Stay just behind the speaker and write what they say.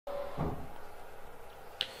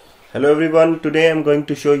Hello everyone, today I'm going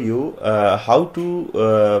to show you how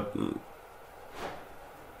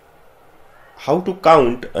to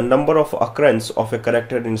count a number of occurrence of a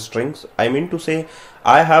character in strings. I mean to say,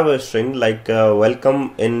 I have a string like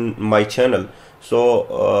welcome in my channel.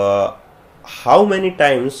 So how many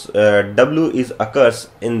times W is occurs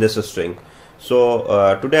in this string?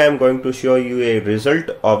 So today I'm going to show you a result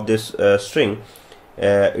of this string.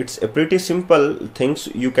 It's a pretty simple things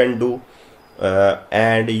you can do.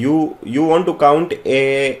 And you want to count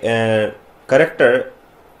a character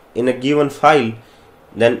in a given file,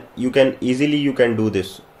 then you can easily do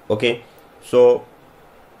this. Okay, so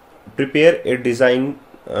prepare a design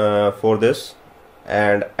for this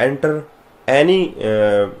and enter any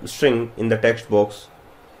string in the text box.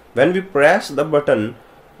 When we press the button,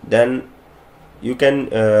 then you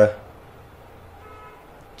can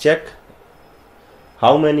check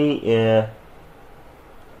how many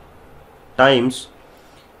times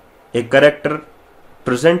a character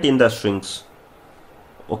present in the strings.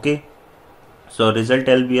 Okay, so result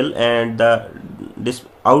LBL, and this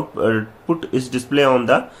output is display on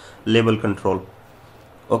the label control.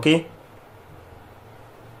 Okay,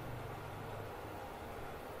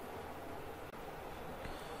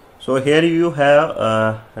 so here you have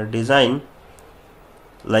a design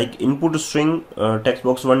like input string text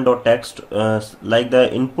box 1.text, like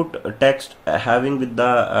the input text having with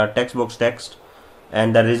the text box text,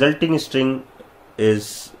 and the resulting string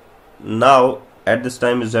is now at this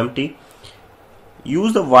time is empty.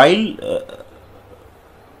 Use the while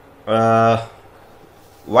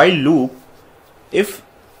loop. If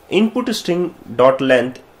input string dot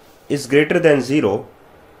length is greater than 0,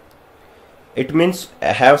 it means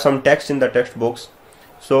have some text in the text box.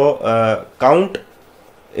 So count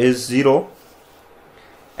is 0,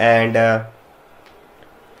 and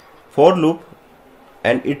for loop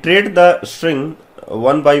and iterate the string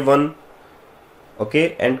one by one.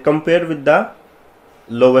 Okay, and compare with the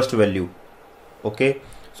lowest value. Okay,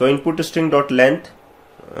 so input string dot length,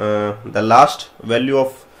 the last value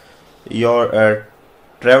of your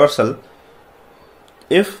traversal.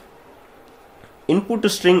 If input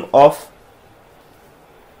string of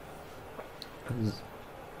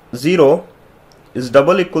 0 is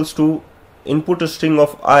double equals to input string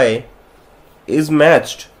of I is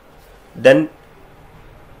matched, then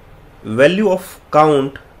value of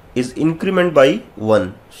count is increment by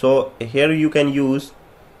 1. So here you can use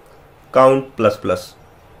count plus plus.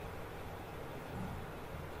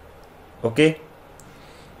 Okay,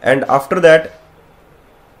 and after that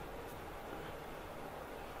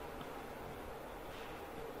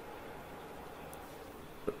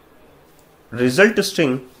result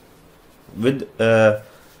string with the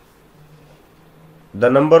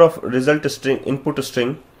number of result string input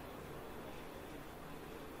string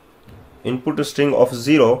of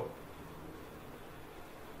 0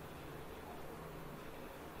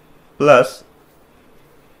 plus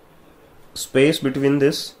space between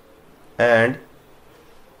this and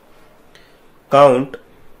count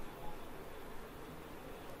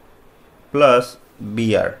plus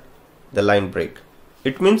BR, the line break.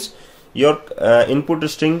 It means your input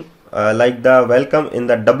string like the welcome in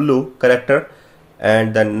the W character,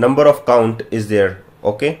 and the number of count is there.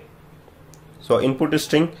 Okay, so input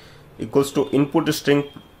string equals to input string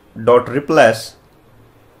dot replace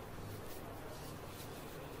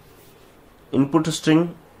input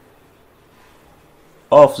string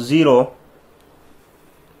of 0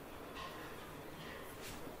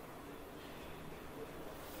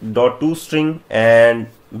 dot toString and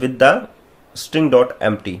with the string dot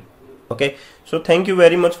empty. Okay, so thank you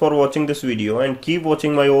very much for watching this video, and keep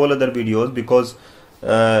watching my all other videos, because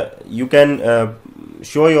you can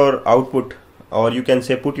show your output, or you can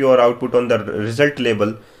say put your output on the result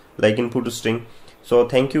label like input string. So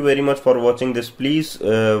thank you very much for watching this. Please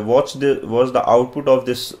watch the output of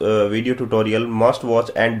this video tutorial, must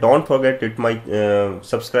watch, and don't forget it my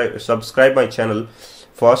subscribe my channel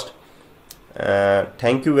first.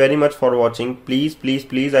 Thank you very much for watching. Please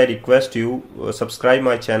I request you subscribe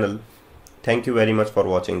my channel. Thank you very much for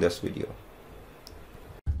watching this video.